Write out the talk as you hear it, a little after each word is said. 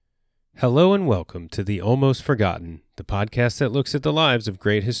Hello and welcome to The Almost Forgotten, the podcast that looks at the lives of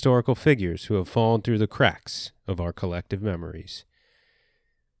great historical figures who have fallen through the cracks of our collective memories.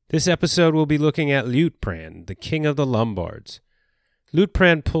 This episode will be looking at Liutprand, the king of the Lombards.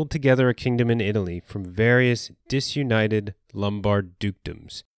 Liutprand pulled together a kingdom in Italy from various disunited Lombard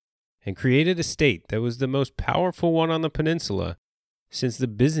dukedoms and created a state that was the most powerful one on the peninsula since the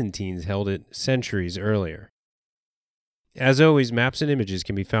Byzantines held it centuries earlier. As always, maps and images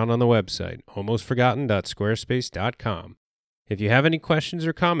can be found on the website, almostforgotten.squarespace.com. If you have any questions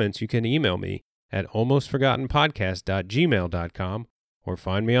or comments, you can email me at almostforgottenpodcast.gmail.com or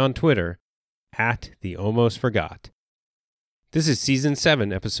find me on Twitter @thealmostforgot. This is Season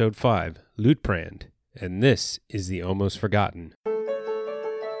 7, Episode 5, Liutprand, and this is The Almost Forgotten.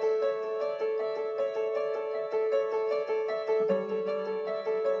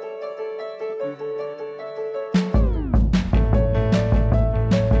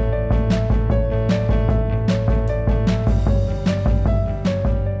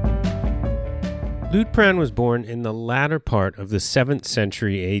 Liutprand was born in the latter part of the 7th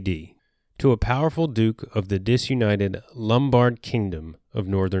century AD to a powerful duke of the disunited Lombard kingdom of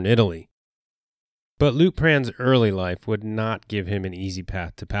northern Italy. But Liutprand's early life would not give him an easy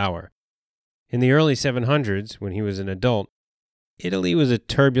path to power. In the early 700s, when he was an adult, Italy was a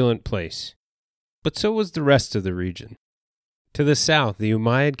turbulent place, but so was the rest of the region. To the south, the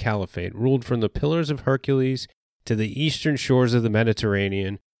Umayyad Caliphate ruled from the Pillars of Hercules to the eastern shores of the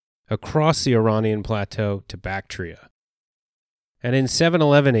Mediterranean, across the Iranian plateau to Bactria. And in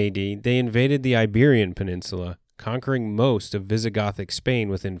 711 AD, they invaded the Iberian Peninsula, conquering most of Visigothic Spain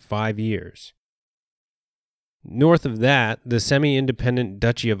within 5 years. North of that, the semi-independent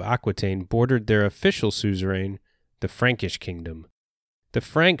Duchy of Aquitaine bordered their official suzerain, the Frankish kingdom. The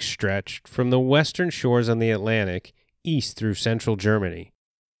Franks stretched from the western shores on the Atlantic east through central Germany.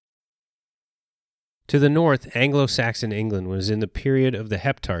 To the north, Anglo-Saxon England was in the period of the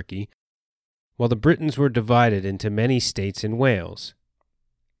Heptarchy, while the Britons were divided into many states in Wales.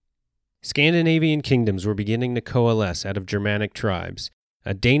 Scandinavian kingdoms were beginning to coalesce out of Germanic tribes.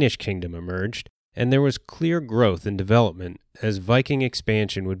 A Danish kingdom emerged, and there was clear growth and development as Viking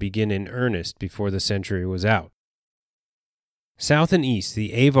expansion would begin in earnest before the century was out. South and east,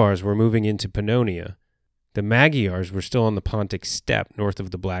 the Avars were moving into Pannonia, the Magyars were still on the Pontic steppe north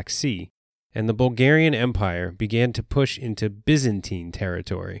of the Black Sea, and the Bulgarian Empire began to push into Byzantine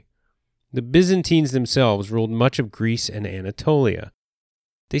territory. The Byzantines themselves ruled much of Greece and Anatolia.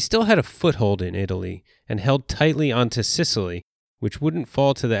 They still had a foothold in Italy and held tightly onto Sicily, which wouldn't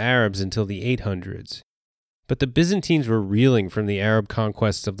fall to the Arabs until the 800s. But the Byzantines were reeling from the Arab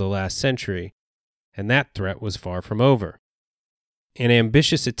conquests of the last century, and that threat was far from over. An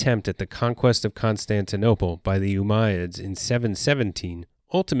ambitious attempt at the conquest of Constantinople by the Umayyads in 717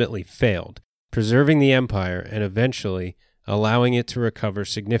 ultimately failed, preserving the empire and eventually allowing it to recover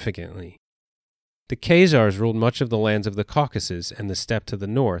significantly. The Khazars ruled much of the lands of the Caucasus and the steppe to the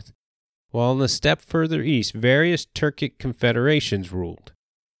north, while in the steppe further east various Turkic confederations ruled.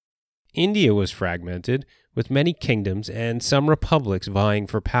 India was fragmented, with many kingdoms and some republics vying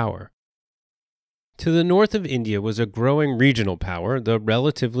for power. To the north of India was a growing regional power, the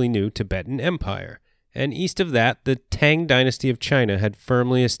relatively new Tibetan Empire, and east of that, the Tang dynasty of China had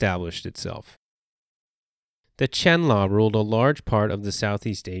firmly established itself. The Chenla ruled a large part of the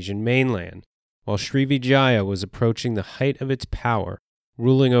Southeast Asian mainland, while Srivijaya was approaching the height of its power,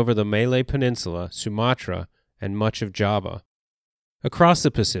 ruling over the Malay Peninsula, Sumatra, and much of Java. Across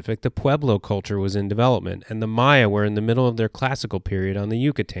the Pacific, the Pueblo culture was in development, and the Maya were in the middle of their classical period on the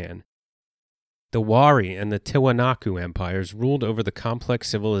Yucatan. The Wari and the Tiwanaku empires ruled over the complex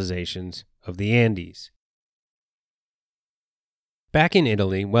civilizations of the Andes. Back in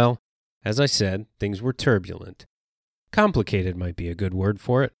Italy, well, as I said, things were turbulent. Complicated might be a good word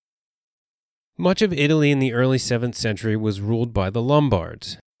for it. Much of Italy in the early 7th century was ruled by the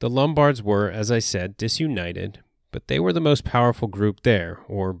Lombards. The Lombards were, as I said, disunited, but they were the most powerful group there,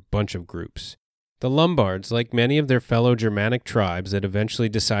 or bunch of groups. The Lombards, like many of their fellow Germanic tribes that eventually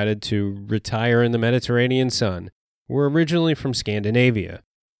decided to retire in the Mediterranean sun, were originally from Scandinavia.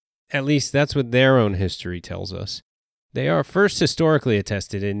 At least that's what their own history tells us. They are first historically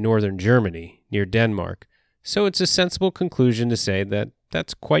attested in northern Germany, near Denmark, so it's a sensible conclusion to say that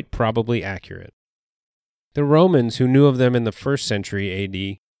that's quite probably accurate. The Romans, who knew of them in the 1st century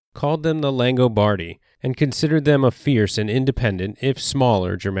AD, called them the Langobardi and considered them a fierce and independent, if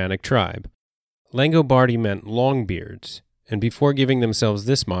smaller, Germanic tribe. Langobardi meant longbeards, and before giving themselves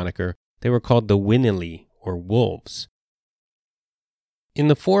this moniker, they were called the Winili, or wolves. In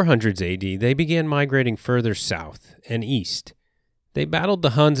the 400s AD, they began migrating further south and east. They battled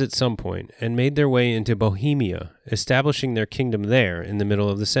the Huns at some point and made their way into Bohemia, establishing their kingdom there in the middle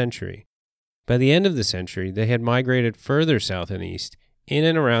of the century. By the end of the century, they had migrated further south and east, in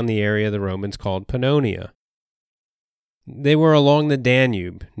and around the area the Romans called Pannonia. They were along the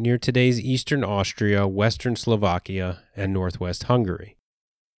Danube, near today's eastern Austria, western Slovakia, and northwest Hungary.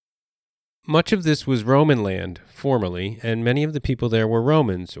 Much of this was Roman land, formerly, and many of the people there were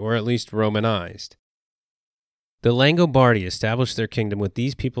Romans, or at least Romanized. The Langobardi established their kingdom with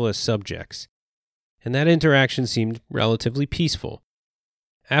these people as subjects, and that interaction seemed relatively peaceful.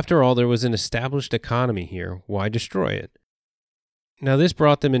 After all, there was an established economy here. Why destroy it? Now, this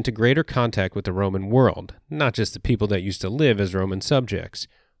brought them into greater contact with the Roman world, not just the people that used to live as Roman subjects.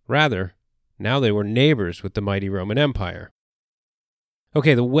 Rather, now they were neighbors with the mighty Roman Empire.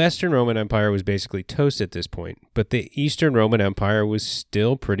 Okay, the Western Roman Empire was basically toast at this point, but the Eastern Roman Empire was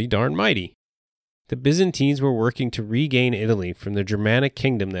still pretty darn mighty. The Byzantines were working to regain Italy from the Germanic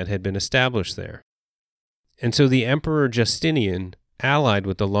kingdom that had been established there. And so the Emperor Justinian allied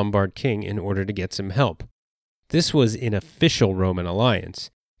with the Lombard king in order to get some help. This was an official Roman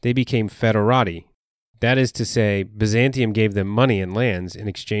alliance. They became foederati. That is to say, Byzantium gave them money and lands in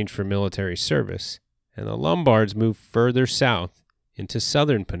exchange for military service, and the Lombards moved further south into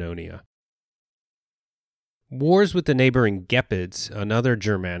southern Pannonia. Wars with the neighboring Gepids, another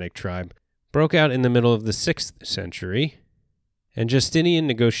Germanic tribe, broke out in the middle of the 6th century, and Justinian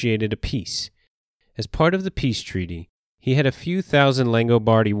negotiated a peace. As part of the peace treaty, he had a few thousand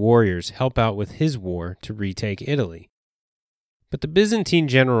Langobardi warriors help out with his war to retake Italy. But the Byzantine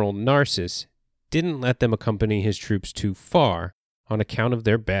general Narses didn't let them accompany his troops too far on account of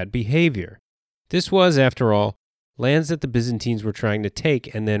their bad behavior. This was, after all, lands that the Byzantines were trying to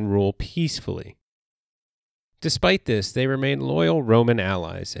take and then rule peacefully. Despite this, they remained loyal Roman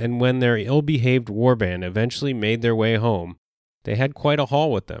allies, and when their ill-behaved warband eventually made their way home, they had quite a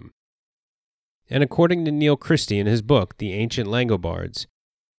haul with them. And according to Neil Christie in his book, The Ancient Langobards,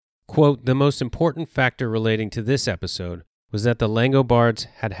 quote, the most important factor relating to this episode was that the Langobards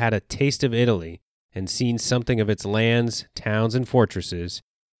had had a taste of Italy and seen something of its lands, towns, and fortresses,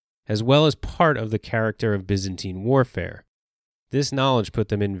 as well as part of the character of Byzantine warfare. This knowledge put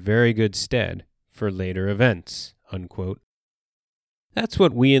them in very good stead for later events, unquote. That's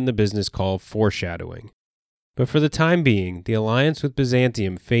what we in the business call foreshadowing. But for the time being, the alliance with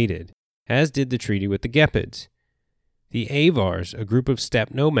Byzantium faded, as did the treaty with the Gepids. The Avars, a group of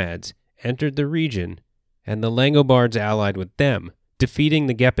steppe nomads, entered the region, and the Langobards allied with them, defeating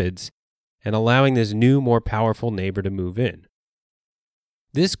the Gepids and allowing this new, more powerful neighbor to move in.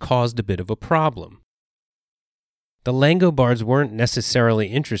 This caused a bit of a problem. The Langobards weren't necessarily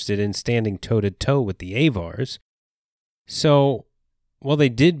interested in standing toe-to-toe with the Avars, so while they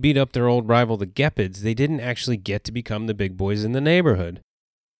did beat up their old rival the Gepids, they didn't actually get to become the big boys in the neighborhood.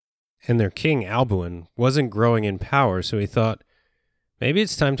 And their king, Alboin, wasn't growing in power, so he thought, maybe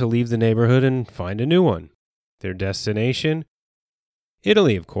it's time to leave the neighborhood and find a new one. Their destination?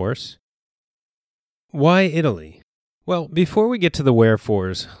 Italy, of course. Why Italy? Well, before we get to the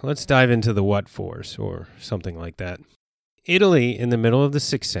wherefores, let's dive into the what-fors, or something like that. Italy, in the middle of the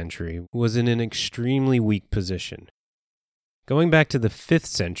 6th century, was in an extremely weak position. Going back to the 5th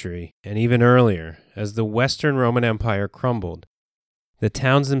century, and even earlier, as the Western Roman Empire crumbled, the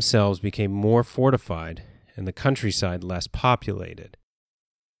towns themselves became more fortified and the countryside less populated.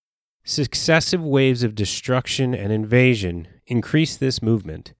 Successive waves of destruction and invasion increased this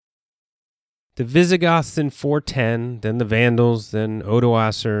movement. The Visigoths in 410, then the Vandals, then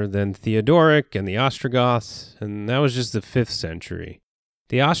Odoacer, then Theodoric and the Ostrogoths, and that was just the 5th century.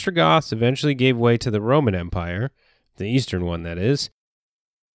 The Ostrogoths eventually gave way to the Roman Empire, the eastern one that is.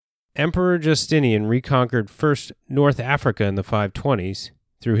 Emperor Justinian reconquered first North Africa in the 520s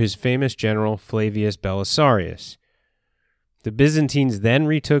through his famous general Flavius Belisarius. The Byzantines then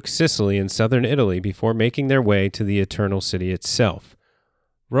retook Sicily and southern Italy before making their way to the Eternal City itself.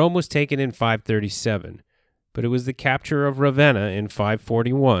 Rome was taken in 537, but it was the capture of Ravenna in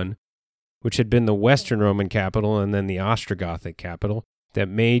 541, which had been the Western Roman capital and then the Ostrogothic capital, that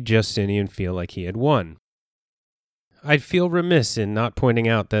made Justinian feel like he had won. I'd feel remiss in not pointing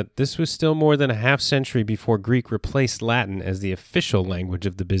out that this was still more than a half century before Greek replaced Latin as the official language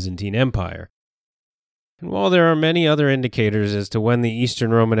of the Byzantine Empire. And while there are many other indicators as to when the Eastern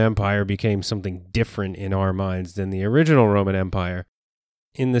Roman Empire became something different in our minds than the original Roman Empire,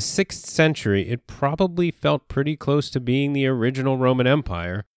 in the 6th century it probably felt pretty close to being the original Roman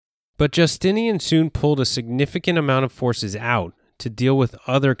Empire, but Justinian soon pulled a significant amount of forces out to deal with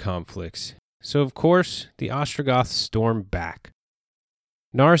other conflicts. So, of course, the Ostrogoths stormed back.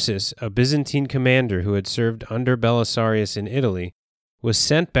 Narses, a Byzantine commander who had served under Belisarius in Italy, was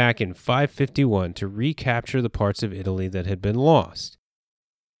sent back in 551 to recapture the parts of Italy that had been lost.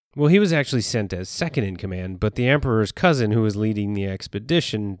 Well, he was actually sent as second in command, but the emperor's cousin who was leading the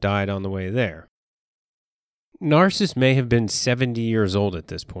expedition died on the way there. Narses may have been 70 years old at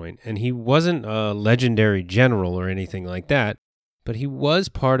this point, and he wasn't a legendary general or anything like that, but he was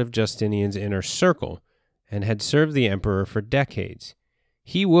part of Justinian's inner circle and had served the emperor for decades.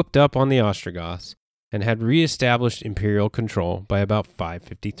 He whooped up on the Ostrogoths and had re-established imperial control by about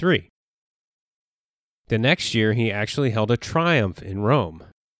 553. The next year, he actually held a triumph in Rome.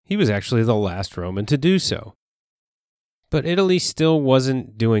 He was actually the last Roman to do so. But Italy still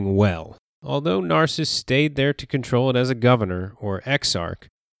wasn't doing well. Although Narses stayed there to control it as a governor, or exarch,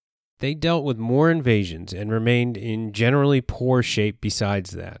 they dealt with more invasions and remained in generally poor shape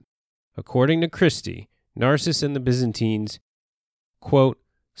besides that. According to Christie, Narses and the Byzantines, quote,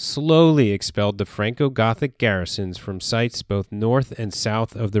 slowly expelled the Franco-Gothic garrisons from sites both north and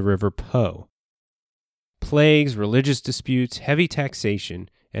south of the river Po. Plagues, religious disputes, heavy taxation,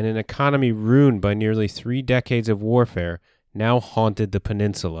 and an economy ruined by nearly 3 decades of warfare now haunted the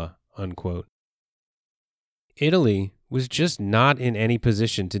peninsula, unquote. Italy was just not in any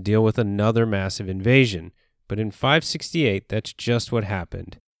position to deal with another massive invasion, but in 568 that's just what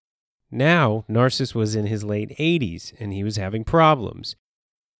happened. Now, Narses was in his late 80s, and he was having problems.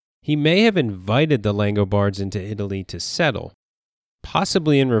 He may have invited the Langobards into Italy to settle,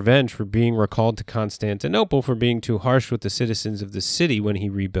 possibly in revenge for being recalled to Constantinople for being too harsh with the citizens of the city when he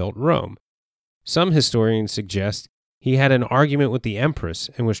rebuilt Rome. Some historians suggest he had an argument with the empress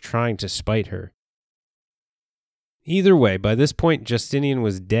and was trying to spite her. Either way, by this point Justinian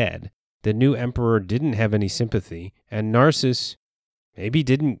was dead, the new emperor didn't have any sympathy, and Narses maybe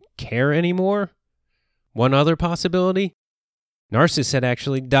didn't care anymore? One other possibility? Narses had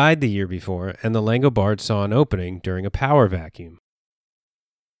actually died the year before, and the Langobards saw an opening during a power vacuum.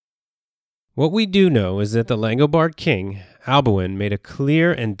 What we do know is that the Langobard king, Alboin, made a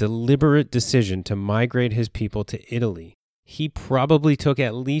clear and deliberate decision to migrate his people to Italy. He probably took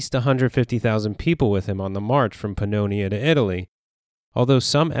at least 150,000 people with him on the march from Pannonia to Italy, although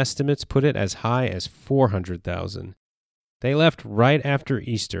some estimates put it as high as 400,000. They left right after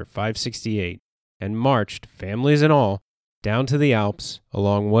Easter, 568, and marched, families and all, down to the Alps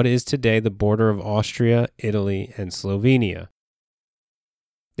along what is today the border of Austria, Italy, and Slovenia.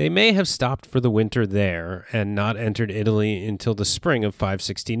 They may have stopped for the winter there and not entered Italy until the spring of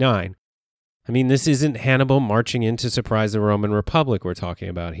 569. I mean, this isn't Hannibal marching in to surprise the Roman Republic we're talking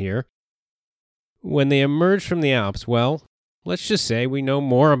about here. When they emerged from the Alps, well, let's just say we know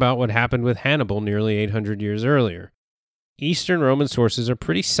more about what happened with Hannibal nearly 800 years earlier. Eastern Roman sources are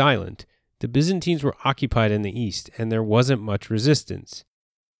pretty silent. The Byzantines were occupied in the east, and there wasn't much resistance.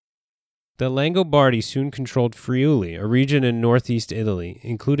 The Langobardi soon controlled Friuli, a region in northeast Italy,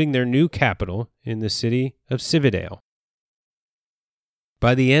 including their new capital in the city of Cividale.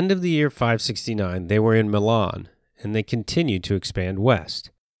 By the end of the year 569, they were in Milan, and they continued to expand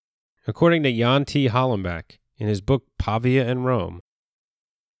west. According to Jan T. Hollenbach, in his book Pavia and Rome,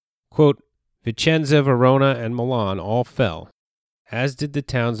 quote, Vicenza, Verona, and Milan all fell, as did the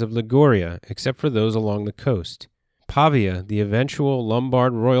towns of Liguria, except for those along the coast. Pavia, the eventual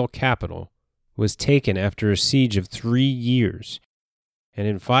Lombard royal capital, was taken after a siege of 3 years, and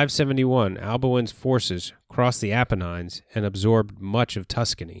in 571 Alboin's forces crossed the Apennines and absorbed much of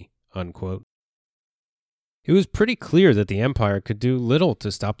Tuscany, unquote. It was pretty clear that the empire could do little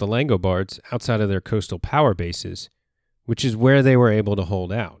to stop the Langobards outside of their coastal power bases, which is where they were able to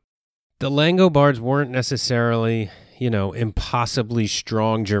hold out. The Langobards weren't necessarily, impossibly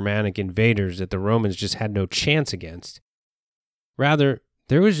strong Germanic invaders that the Romans just had no chance against. Rather,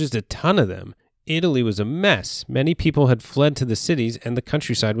 there was just a ton of them. Italy was a mess. Many people had fled to the cities, and the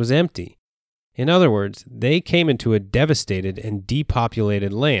countryside was empty. In other words, they came into a devastated and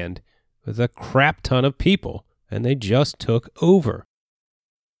depopulated land with a crap ton of people, and they just took over.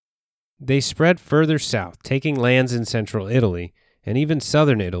 They spread further south, taking lands in central Italy, and even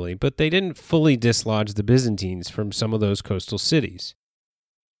southern Italy, but they didn't fully dislodge the Byzantines from some of those coastal cities.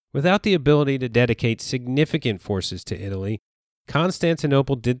 Without the ability to dedicate significant forces to Italy,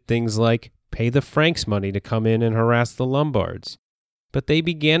 Constantinople did things like pay the Franks money to come in and harass the Lombards. But they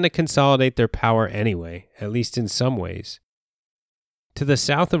began to consolidate their power anyway, at least in some ways. To the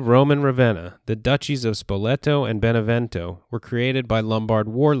south of Rome and Ravenna, the duchies of Spoleto and Benevento were created by Lombard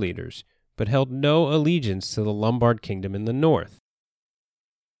war leaders, but held no allegiance to the Lombard kingdom in the north.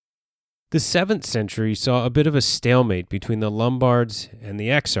 The 7th century saw a bit of a stalemate between the Lombards and the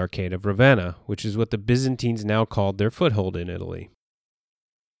Exarchate of Ravenna, which is what the Byzantines now called their foothold in Italy.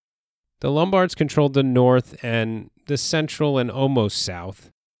 The Lombards controlled the north, and the central and almost south.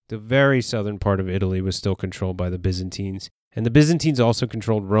 The very southern part of Italy was still controlled by the Byzantines, and the Byzantines also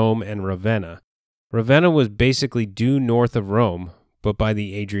controlled Rome and Ravenna. Ravenna was basically due north of Rome, but by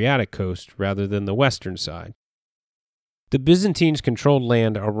the Adriatic coast rather than the western side. The Byzantines controlled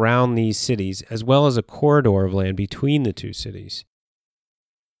land around these cities as well as a corridor of land between the two cities.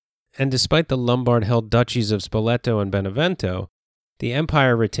 And despite the Lombard-held duchies of Spoleto and Benevento, the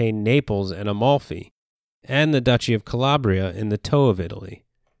empire retained Naples and Amalfi, and the Duchy of Calabria in the toe of Italy.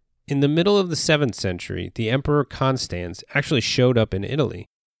 In the middle of the 7th century, the Emperor Constans actually showed up in Italy,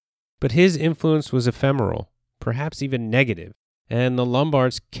 but his influence was ephemeral, perhaps even negative, and the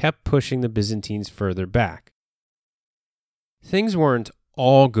Lombards kept pushing the Byzantines further back. Things weren't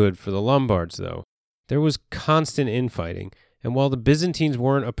all good for the Lombards, though. There was constant infighting, and while the Byzantines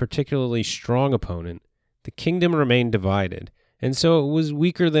weren't a particularly strong opponent, the kingdom remained divided, and so it was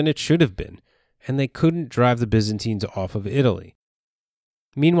weaker than it should have been, and they couldn't drive the Byzantines off of Italy.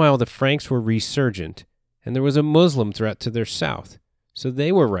 Meanwhile, the Franks were resurgent, and there was a Muslim threat to their south, so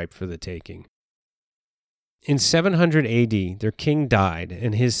they were ripe for the taking. In 700 AD, their king died,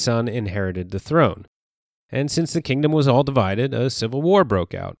 and his son inherited the throne. And since the kingdom was all divided, a civil war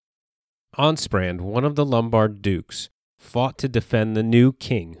broke out. Ansprand, one of the Lombard dukes, fought to defend the new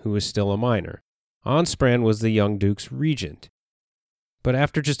king, who was still a minor. Ansprand was the young duke's regent. But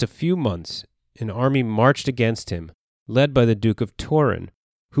after just a few months, an army marched against him, led by the Duke of Turin,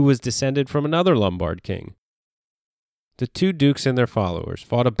 who was descended from another Lombard king. The two dukes and their followers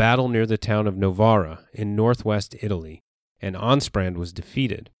fought a battle near the town of Novara in northwest Italy, and Ansprand was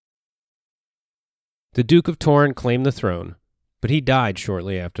defeated. The Duke of Turin claimed the throne, but he died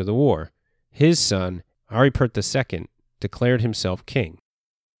shortly after the war. His son, Aripert II, declared himself king.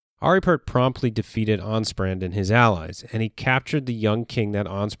 Aripert promptly defeated Ansprand and his allies, and he captured the young king that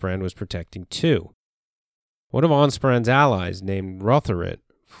Ansprand was protecting too. One of Ansprand's allies, named Rotherit,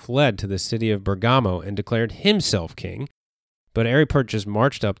 fled to the city of Bergamo and declared himself king, but Aripert just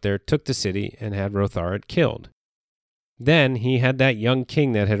marched up there, took the city, and had Rotherit killed. Then he had that young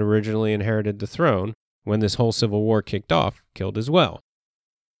king that had originally inherited the throne, when this whole civil war kicked off, killed as well.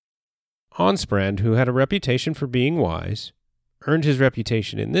 Ansprand, who had a reputation for being wise, earned his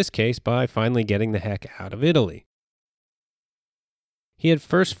reputation in this case by finally getting the heck out of Italy. He had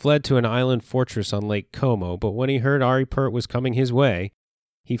first fled to an island fortress on Lake Como, but when he heard Aripert was coming his way,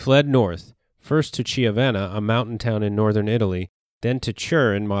 he fled north, first to Chiavenna, a mountain town in northern Italy, then to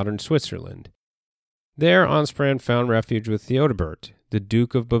Chur in modern Switzerland. There Ansprand found refuge with Theodebert, the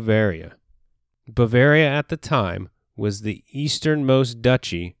Duke of Bavaria. Bavaria at the time was the easternmost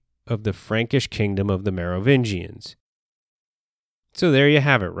duchy of the Frankish kingdom of the Merovingians. So there you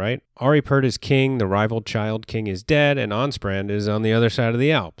have it, right? Aripert is king, the rival child king is dead, and Ansprand is on the other side of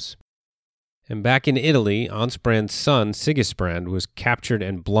the Alps. And back in Italy, Ansprand's son, Sigisprand, was captured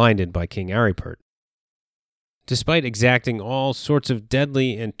and blinded by King Aripert. Despite exacting all sorts of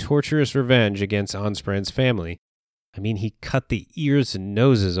deadly and torturous revenge against Ansprand's family, he cut the ears and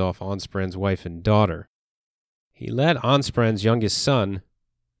noses off Ansprand's wife and daughter. He let Ansprand's youngest son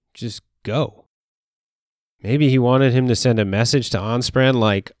just go. Maybe he wanted him to send a message to Ansprand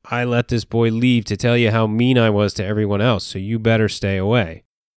like, I let this boy leave to tell you how mean I was to everyone else, so you better stay away.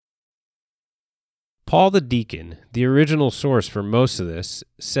 Paul the Deacon, the original source for most of this,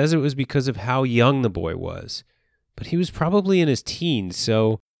 says it was because of how young the boy was. But he was probably in his teens,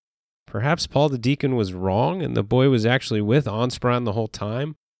 so perhaps Paul the Deacon was wrong and the boy was actually with Ansprand the whole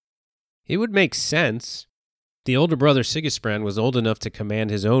time? It would make sense. The older brother Sigisprand was old enough to command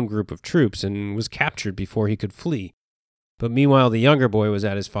his own group of troops and was captured before he could flee. But meanwhile, the younger boy was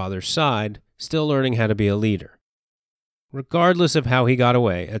at his father's side, still learning how to be a leader. Regardless of how he got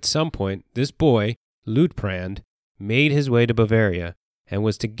away, at some point, this boy, Liutprand, made his way to Bavaria and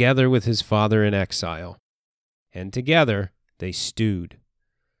was together with his father in exile. And together, they stewed.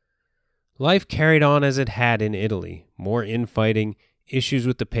 Life carried on as it had in Italy, more infighting, issues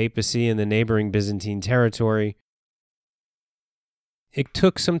with the papacy and the neighboring Byzantine territory. It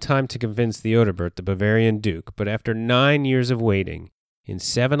took some time to convince Theodebert, the Bavarian duke, but after 9 years of waiting, in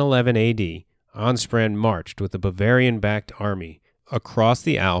 711 AD, Ansprand marched with a Bavarian-backed army across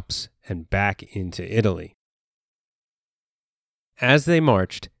the Alps and back into Italy. As they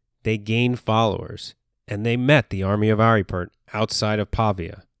marched, they gained followers, and they met the army of Aripert outside of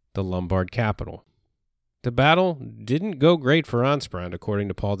Pavia, the Lombard capital. The battle didn't go great for Ansprand, according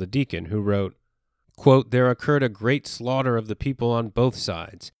to Paul the Deacon, who wrote, quote, there occurred a great slaughter of the people on both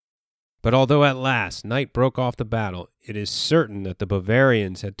sides. But although at last night broke off the battle, it is certain that the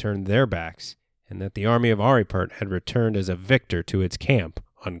Bavarians had turned their backs, and that the army of Aripert had returned as a victor to its camp,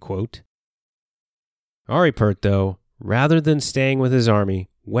 unquote. Aripert, though, rather than staying with his army,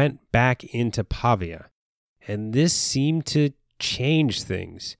 went back into Pavia. And this seemed to change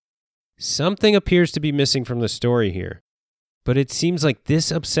things. Something appears to be missing from the story here, but it seems like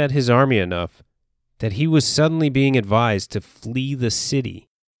this upset his army enough that he was suddenly being advised to flee the city.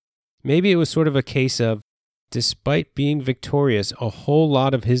 Maybe it was sort of a case of, despite being victorious, a whole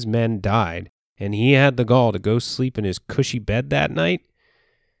lot of his men died, and he had the gall to go sleep in his cushy bed that night,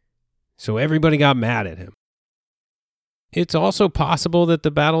 so everybody got mad at him. It's also possible that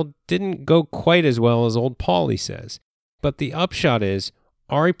the battle didn't go quite as well as old Paulie says, but the upshot is,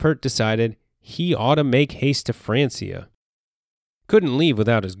 Aripert decided he ought to make haste to Francia. Couldn't leave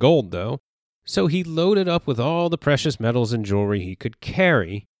without his gold, though, so he loaded up with all the precious metals and jewelry he could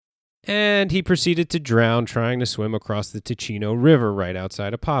carry, and he proceeded to drown trying to swim across the Ticino River right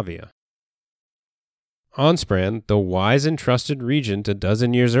outside of Pavia. Ansprand, the wise and trusted regent a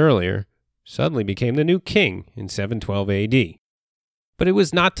dozen years earlier, suddenly became the new king in 712 AD. But it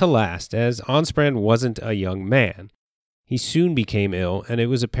was not to last, as Ansprand wasn't a young man. He soon became ill, and it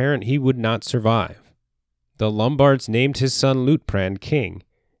was apparent he would not survive. The Lombards named his son Liutprand king,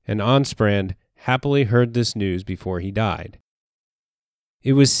 and Ansprand happily heard this news before he died.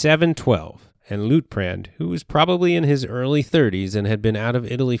 It was 712, and Liutprand, who was probably in his early 30s and had been out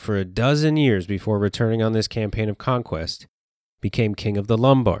of Italy for a dozen years before returning on this campaign of conquest, became king of the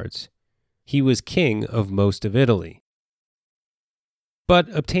Lombards. He was king of most of Italy. But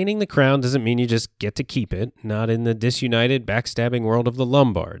obtaining the crown doesn't mean you just get to keep it, not in the disunited, backstabbing world of the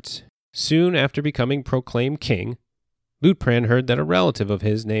Lombards. Soon after becoming proclaimed king, Liutprand heard that a relative of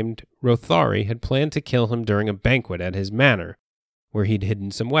his named Rothari had planned to kill him during a banquet at his manor, where he'd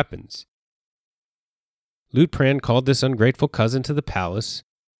hidden some weapons. Liutprand called this ungrateful cousin to the palace,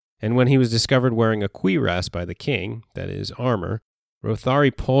 and when he was discovered wearing a cuirass by the king, that is, armor,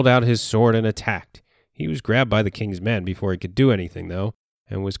 Rothari pulled out his sword and attacked. He was grabbed by the king's men before he could do anything, though,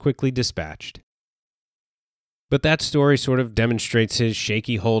 and was quickly dispatched. But that story sort of demonstrates his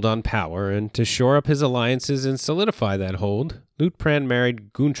shaky hold on power, and to shore up his alliances and solidify that hold, Liutprand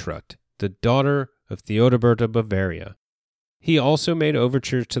married Guntrud, the daughter of Theodebert of Bavaria. He also made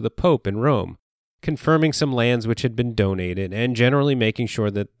overtures to the Pope in Rome, confirming some lands which had been donated and generally making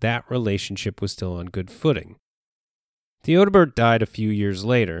sure that that relationship was still on good footing. Theodebert died a few years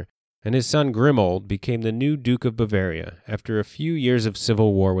later, and his son Grimold became the new Duke of Bavaria after a few years of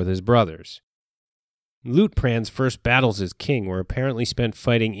civil war with his brothers. Liutprand's first battles as king were apparently spent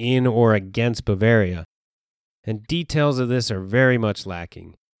fighting in or against Bavaria, and details of this are very much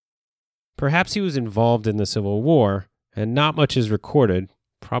lacking. Perhaps he was involved in the civil war, and not much is recorded,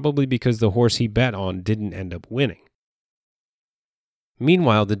 probably because the horse he bet on didn't end up winning.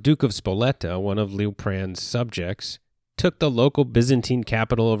 Meanwhile, the Duke of Spoleta, one of Liutprand's subjects, took the local Byzantine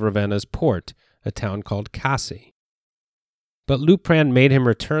capital of Ravenna's port, a town called Cassi. But Liutprand made him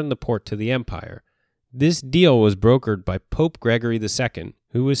return the port to the empire. This deal was brokered by Pope Gregory II,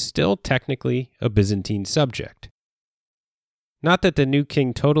 who was still technically a Byzantine subject. Not that the new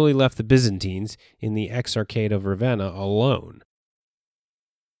king totally left the Byzantines in the Exarchate of Ravenna alone.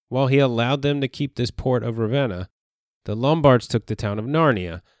 While he allowed them to keep this port of Ravenna, the Lombards took the town of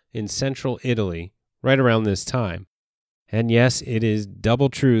Narnia in central Italy right around this time. And yes, it is double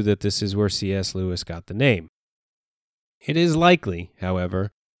true that this is where C.S. Lewis got the name. It is likely,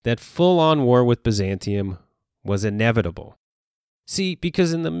 however, that full-on war with Byzantium was inevitable. See,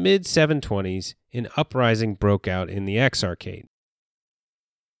 because in the mid-720s, an uprising broke out in the Exarchate.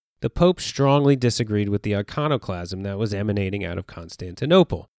 The Pope strongly disagreed with the iconoclasm that was emanating out of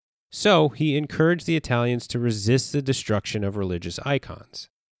Constantinople, so he encouraged the Italians to resist the destruction of religious icons.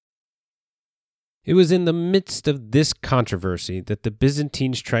 It was in the midst of this controversy that the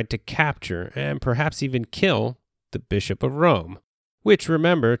Byzantines tried to capture and perhaps even kill the Bishop of Rome, which,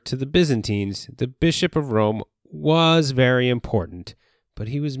 remember, to the Byzantines, the Bishop of Rome was very important, but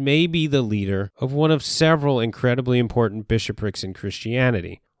he was maybe the leader of one of several incredibly important bishoprics in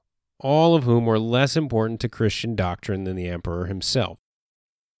Christianity, all of whom were less important to Christian doctrine than the emperor himself.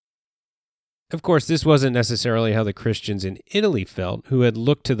 Of course, this wasn't necessarily how the Christians in Italy felt, who had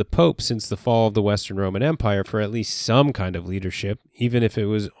looked to the Pope since the fall of the Western Roman Empire for at least some kind of leadership, even if it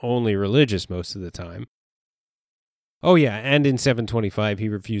was only religious most of the time. Oh yeah, and in 725 he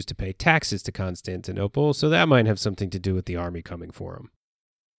refused to pay taxes to Constantinople, so that might have something to do with the army coming for him.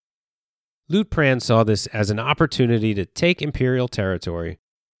 Liutprand saw this as an opportunity to take imperial territory,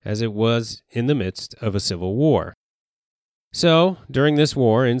 as it was in the midst of a civil war. So, during this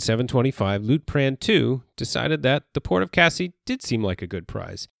war in 725, Liutprand too decided that the port of Cassi did seem like a good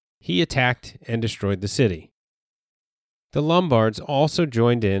prize. He attacked and destroyed the city. The Lombards also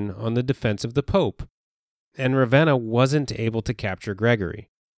joined in on the defense of the Pope. and Ravenna wasn't able to capture Gregory.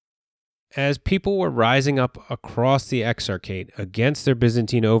 As people were rising up across the Exarchate against their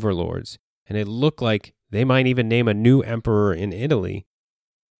Byzantine overlords, and it looked like they might even name a new emperor in Italy,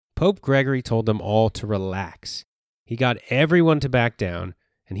 Pope Gregory told them all to relax. He got everyone to back down,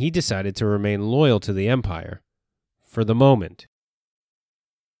 and he decided to remain loyal to the empire, for the moment.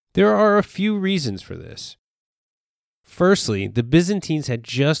 There are a few reasons for this. Firstly, the Byzantines had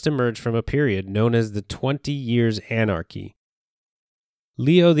just emerged from a period known as the 20 Years' Anarchy.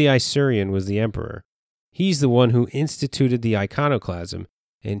 Leo the Isaurian was the emperor. He's the one who instituted the iconoclasm,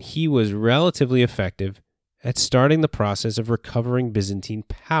 and he was relatively effective at starting the process of recovering Byzantine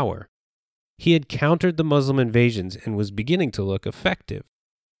power. He had countered the Muslim invasions and was beginning to look effective.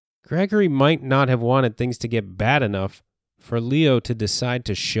 Gregory might not have wanted things to get bad enough for Leo to decide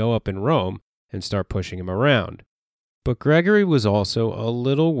to show up in Rome and start pushing him around. But Gregory was also a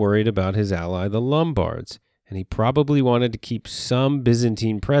little worried about his ally, the Lombards, and he probably wanted to keep some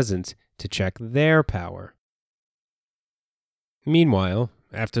Byzantine presence to check their power. Meanwhile,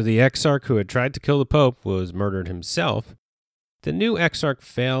 after the exarch who had tried to kill the Pope was murdered himself, the new exarch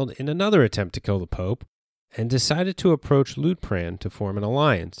failed in another attempt to kill the Pope and decided to approach Liutprand to form an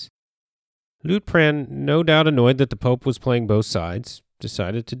alliance. Liutprand, no doubt annoyed that the Pope was playing both sides,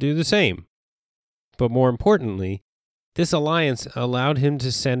 decided to do the same. But more importantly, this alliance allowed him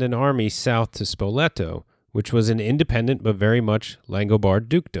to send an army south to Spoleto, which was an independent but very much Lombard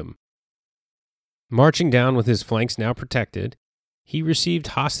dukedom. Marching down with his flanks now protected, he received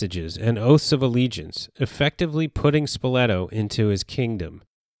hostages and oaths of allegiance, effectively putting Spoleto into his kingdom.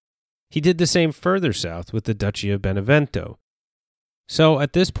 He did the same further south with the Duchy of Benevento. So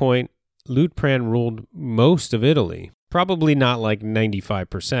at this point, Liutprand ruled most of Italy, probably not like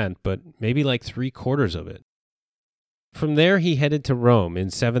 95%, but maybe like 3/4 of it. From there he headed to Rome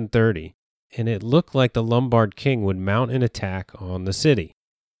in 730, and it looked like the Lombard king would mount an attack on the city.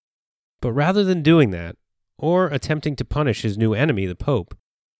 But rather than doing that, or attempting to punish his new enemy, the Pope,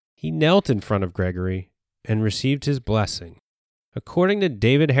 he knelt in front of Gregory and received his blessing. According to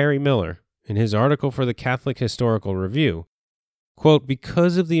David Harry Miller, in his article for the Catholic Historical Review, quote,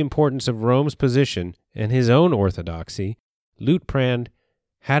 because of the importance of Rome's position and his own orthodoxy, Liutprand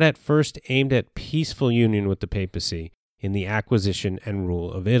had at first aimed at peaceful union with the papacy in the acquisition and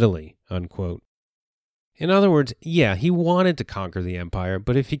rule of Italy, unquote. In other words, yeah, he wanted to conquer the empire,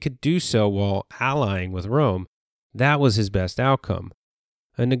 but if he could do so while allying with Rome, that was his best outcome.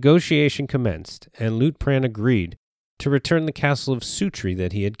 A negotiation commenced, and Liutprand agreed to return the castle of Sutri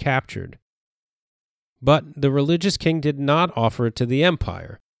that he had captured. But the religious king did not offer it to the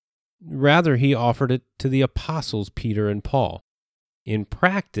empire. Rather, he offered it to the apostles Peter and Paul. In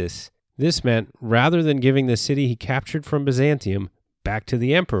practice, this meant rather than giving the city he captured from Byzantium back to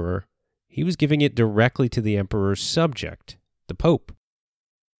the emperor, he was giving it directly to the emperor's subject, the Pope.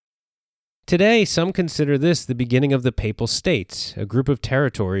 Today, some consider this the beginning of the Papal States, a group of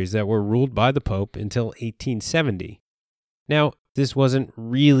territories that were ruled by the Pope until 1870. Now, this wasn't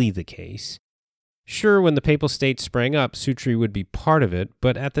really the case. Sure, when the Papal States sprang up, Sutri would be part of it,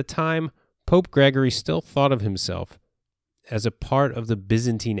 but at the time, Pope Gregory still thought of himself as a part of the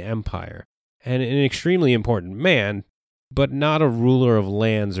Byzantine Empire, and an extremely important man, but not a ruler of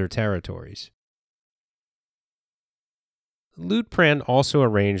lands or territories. Liutprand also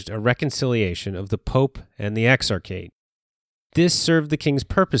arranged a reconciliation of the Pope and the Exarchate. This served the king's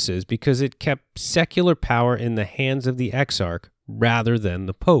purposes because it kept secular power in the hands of the Exarch rather than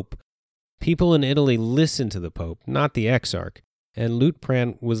the Pope. People in Italy listened to the Pope, not the Exarch, and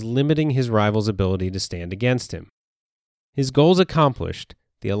Liutprand was limiting his rival's ability to stand against him. His goals accomplished,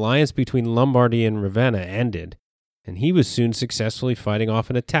 the alliance between Lombardy and Ravenna ended, and he was soon successfully fighting off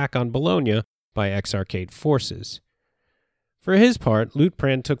an attack on Bologna by Exarchate forces. For his part,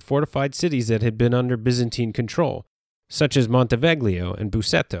 Liutprand took fortified cities that had been under Byzantine control, such as Monteveglio and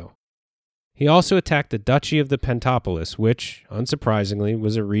Busseto. He also attacked the Duchy of the Pentapolis, which, unsurprisingly,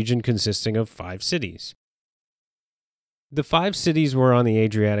 was a region consisting of 5 cities. The 5 cities were on the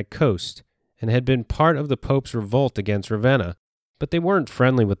Adriatic coast, and had been part of the Pope's revolt against Ravenna, but they weren't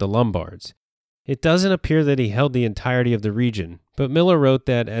friendly with the Lombards. It doesn't appear that he held the entirety of the region, but Miller wrote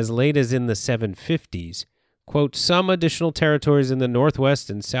that as late as in the 750s, quote, some additional territories in the northwest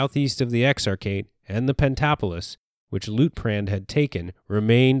and southeast of the Exarchate and the Pentapolis, which Liutprand had taken,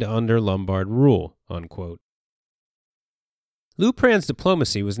 remained under Lombard rule, unquote. Liutprand's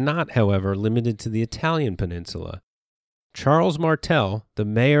diplomacy was not, however, limited to the Italian peninsula. Charles Martel, the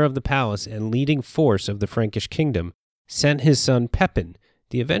mayor of the palace and leading force of the Frankish kingdom, sent his son Pepin,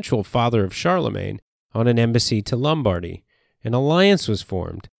 the eventual father of Charlemagne, on an embassy to Lombardy. An alliance was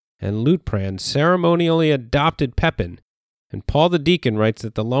formed, and Liutprand ceremonially adopted Pepin, and Paul the Deacon writes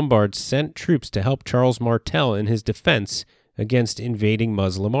that the Lombards sent troops to help Charles Martel in his defense against invading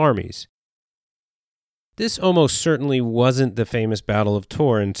Muslim armies. This almost certainly wasn't the famous Battle of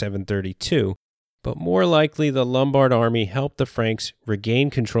Tours in 732, but more likely the Lombard army helped the Franks regain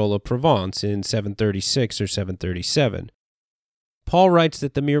control of Provence in 736 or 737. Paul writes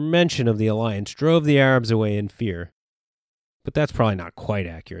that the mere mention of the alliance drove the Arabs away in fear, but that's probably not quite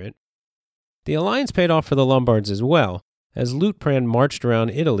accurate. The alliance paid off for the Lombards as well. As Liutprand marched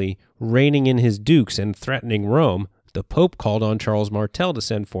around Italy, reining in his dukes and threatening Rome, the Pope called on Charles Martel to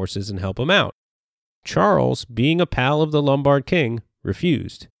send forces and help him out. Charles, being a pal of the Lombard king,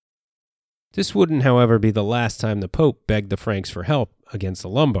 refused. This wouldn't, however, be the last time the Pope begged the Franks for help against the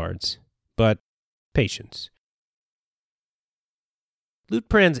Lombards. But patience.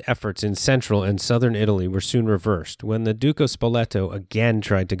 Liutprand's efforts in central and southern Italy were soon reversed when the Duke of Spoleto again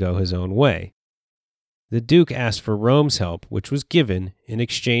tried to go his own way. The Duke asked for Rome's help, which was given in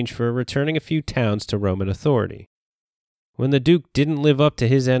exchange for returning a few towns to Roman authority. When the Duke didn't live up to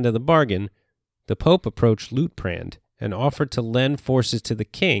his end of the bargain, the Pope approached Liutprand and offered to lend forces to the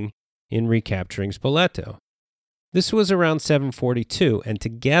king in recapturing Spoleto. This was around 742, and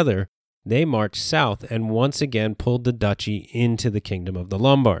together they marched south and once again pulled the duchy into the kingdom of the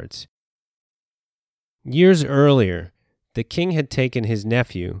Lombards. Years earlier, the king had taken his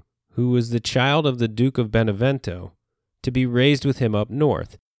nephew, who was the child of the Duke of Benevento, to be raised with him up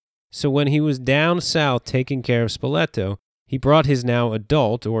north. So when he was down south taking care of Spoleto, he brought his now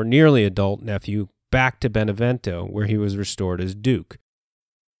adult or nearly adult nephew back to Benevento, where he was restored as duke.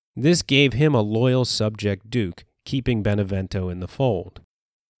 This gave him a loyal subject duke, keeping Benevento in the fold.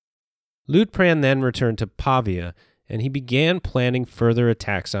 Liutprand then returned to Pavia, and he began planning further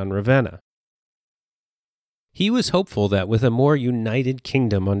attacks on Ravenna. He was hopeful that with a more united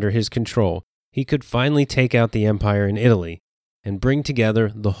kingdom under his control, he could finally take out the empire in Italy and bring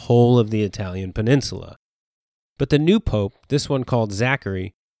together the whole of the Italian peninsula. But the new pope, this one called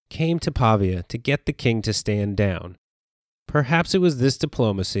Zachary, came to Pavia to get the king to stand down. Perhaps it was this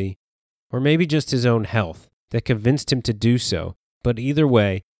diplomacy, or maybe just his own health, that convinced him to do so, but either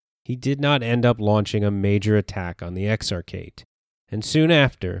way, he did not end up launching a major attack on the Exarchate. And soon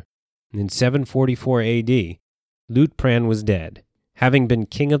after, in 744 AD, Liutprand was dead, having been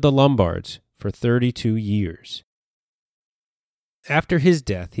king of the Lombards for 32 years. After his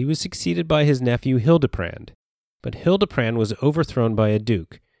death, he was succeeded by his nephew Hildeprand, but Hildeprand was overthrown by a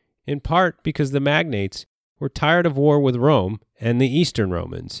duke, in part because the magnates were tired of war with Rome and the Eastern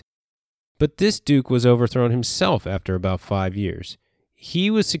Romans. But this duke was overthrown himself after about 5 years.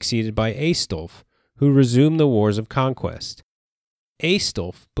 He was succeeded by Aistulf, who resumed the wars of conquest.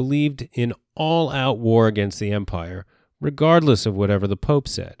 Aistulf believed in all-out war against the empire, regardless of whatever the Pope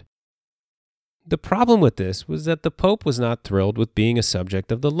said. The problem with this was that the Pope was not thrilled with being a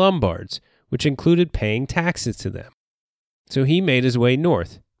subject of the Lombards, which included paying taxes to them. So he made his way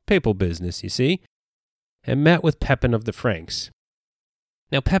north, papal business, you see, and met with Pepin of the Franks.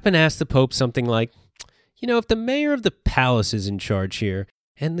 Now Pepin asked the Pope something like, if the mayor of the palace is in charge here,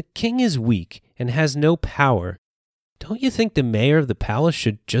 and the king is weak and has no power, don't you think the mayor of the palace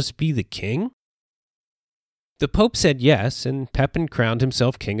should just be the king? The Pope said yes, and Pepin crowned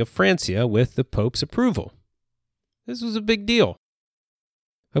himself king of Francia with the Pope's approval. This was a big deal.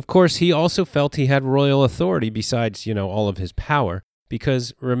 Of course, he also felt he had royal authority besides, all of his power,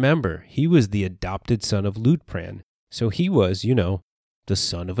 because, remember, he was the adopted son of Liutprand, so he was, the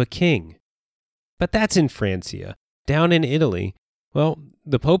son of a king. But that's in Francia. Down in Italy,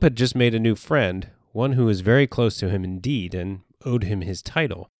 the Pope had just made a new friend, one who was very close to him indeed and owed him his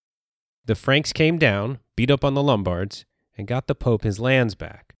title. The Franks came down, beat up on the Lombards, and got the Pope his lands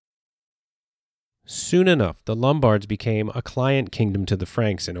back. Soon enough, the Lombards became a client kingdom to the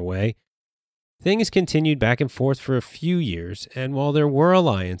Franks in a way. Things continued back and forth for a few years, and while there were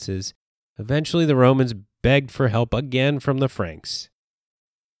alliances, eventually the Romans begged for help again from the Franks.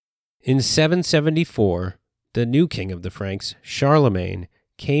 In 774, the new king of the Franks, Charlemagne,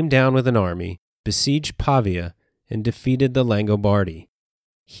 came down with an army, besieged Pavia, and defeated the Langobardi.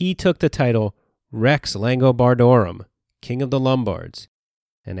 He took the title Rex Langobardorum, king of the Lombards,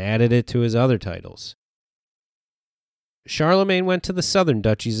 and added it to his other titles. Charlemagne went to the southern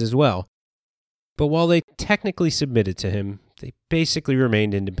duchies as well, but while they technically submitted to him, they basically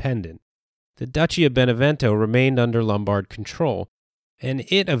remained independent. The Duchy of Benevento remained under Lombard control, and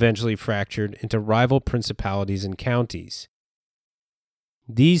it eventually fractured into rival principalities and counties.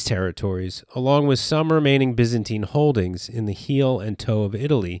 These territories, along with some remaining Byzantine holdings in the heel and toe of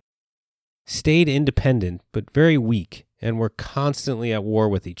Italy, stayed independent but very weak and were constantly at war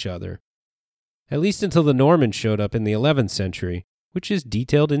with each other, at least until the Normans showed up in the 11th century, which is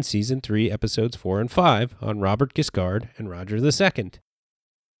detailed in Season 3, Episodes 4 and 5 on Robert Guiscard and Roger II.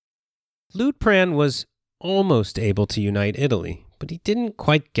 Liutprand was almost able to unite Italy, but he didn't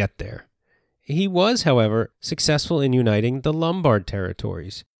quite get there. He was, however, successful in uniting the Lombard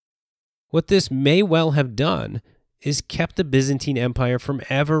territories. What this may well have done is kept the Byzantine Empire from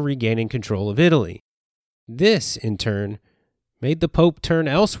ever regaining control of Italy. This, in turn, made the Pope turn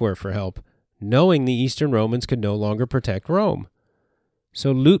elsewhere for help, knowing the Eastern Romans could no longer protect Rome.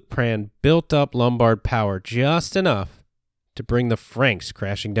 So Liutprand built up Lombard power just enough to bring the Franks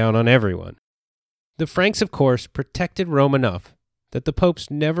crashing down on everyone. The Franks, of course, protected Rome enough that the popes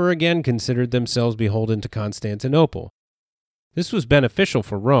never again considered themselves beholden to Constantinople. This was beneficial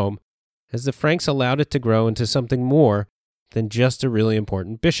for Rome, as the Franks allowed it to grow into something more than just a really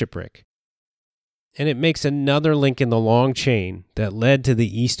important bishopric. And it makes another link in the long chain that led to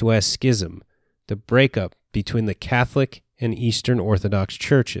the East-West Schism, the breakup between the Catholic and Eastern Orthodox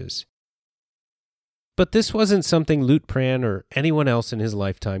churches. But this wasn't something Liutprand or anyone else in his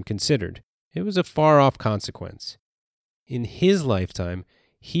lifetime considered. It was a far-off consequence. In his lifetime,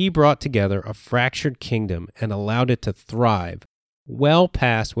 he brought together a fractured kingdom and allowed it to thrive, well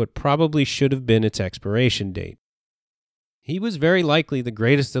past what probably should have been its expiration date. He was very likely the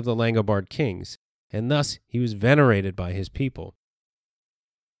greatest of the Langobard kings, and thus he was venerated by his people.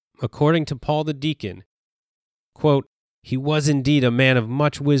 According to Paul the Deacon, quote, "He was indeed a man of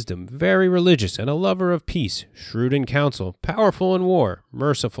much wisdom, very religious, and a lover of peace, shrewd in counsel, powerful in war,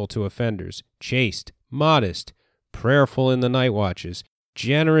 merciful to offenders, chaste, modest, prayerful in the night watches,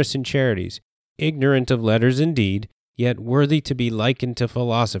 generous in charities, ignorant of letters indeed, yet worthy to be likened to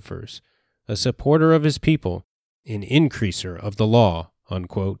philosophers, a supporter of his people, an increaser of the law,"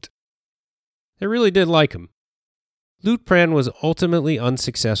 unquote. They really did like him. Liutprand was ultimately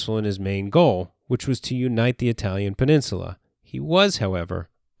unsuccessful in his main goal, which was to unite the Italian peninsula. He was, however,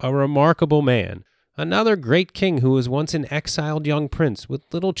 a remarkable man, another great king who was once an exiled young prince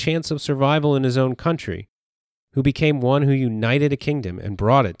with little chance of survival in his own country, who became one who united a kingdom and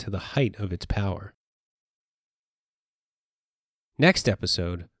brought it to the height of its power. Next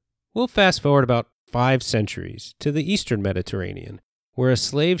episode, we'll fast forward about 5 centuries to the Eastern Mediterranean, where a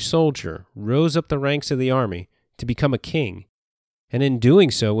slave soldier rose up the ranks of the army to become a king, and in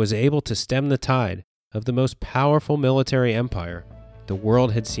doing so was able to stem the tide of the most powerful military empire the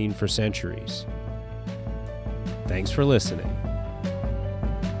world had seen for centuries. Thanks for listening.